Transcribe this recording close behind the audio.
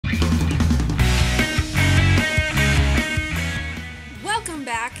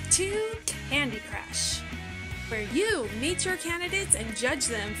back to Candi Crush, where you meet your candidates and judge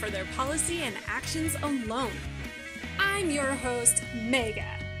them for their policy and actions alone. I'm your host, Mega.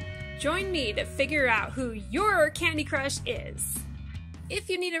 Join me to figure out who your Candi Crush is. If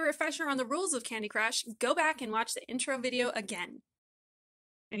you need a refresher on the rules of Candi Crush, go back and watch the intro video again.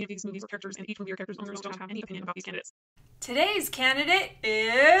 Any of these movies or characters, and each one of your characters owners don't have any opinion about these candidates. Today's candidate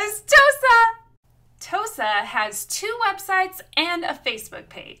is Tosa! Tosa has 2 websites and a Facebook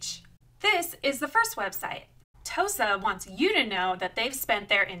page. This is the first website. Tosa wants you to know that they've spent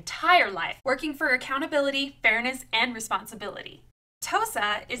their entire life working for accountability, fairness, and responsibility.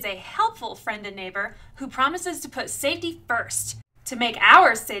 Tosa is a helpful friend and neighbor who promises to put safety first to make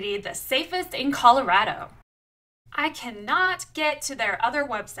our city the safest in Colorado. I cannot get to their other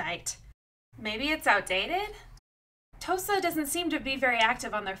website. Maybe it's outdated? Tosa doesn't seem to be very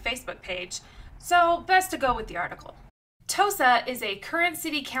active on their Facebook page, so best to go with the article. Tosa is a current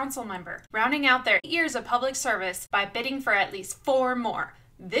city council member, rounding out their years of public service by bidding for at least 4 more,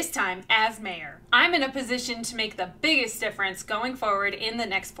 this time as mayor. I'm in a position to make the biggest difference going forward in the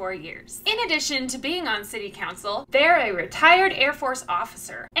next 4 years. In addition to being on city council, they're a retired Air Force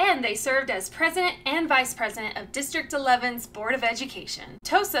officer, and they served as president and vice president of District 11's Board of Education.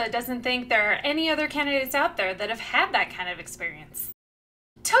 Tosa doesn't think there are any other candidates out there that have had that kind of experience.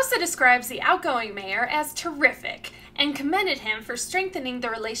 Tosa describes the outgoing mayor as terrific and commended him for strengthening the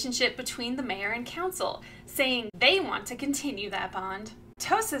relationship between the mayor and council, saying they want to continue that bond.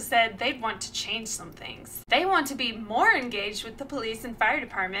 Tosa said they'd want to change some things. They want to be more engaged with the police and fire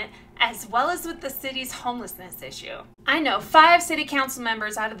department, as well as with the city's homelessness issue. I know 5 city council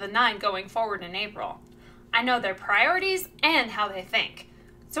members out of the 9 going forward in April. I know their priorities and how they think.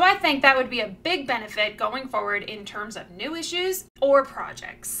 So I think that would be a big benefit going forward in terms of new issues or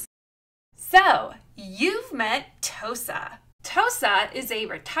projects. So, you've met Tosa. Tosa is a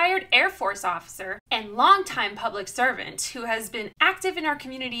retired Air Force officer and longtime public servant who has been active in our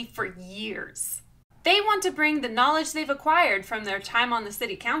community for years. They want to bring the knowledge they've acquired from their time on the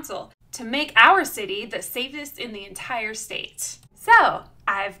city council to make our city the safest in the entire state. So,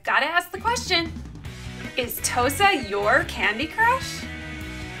 I've got to ask the question, is Tosa your Candi Crush?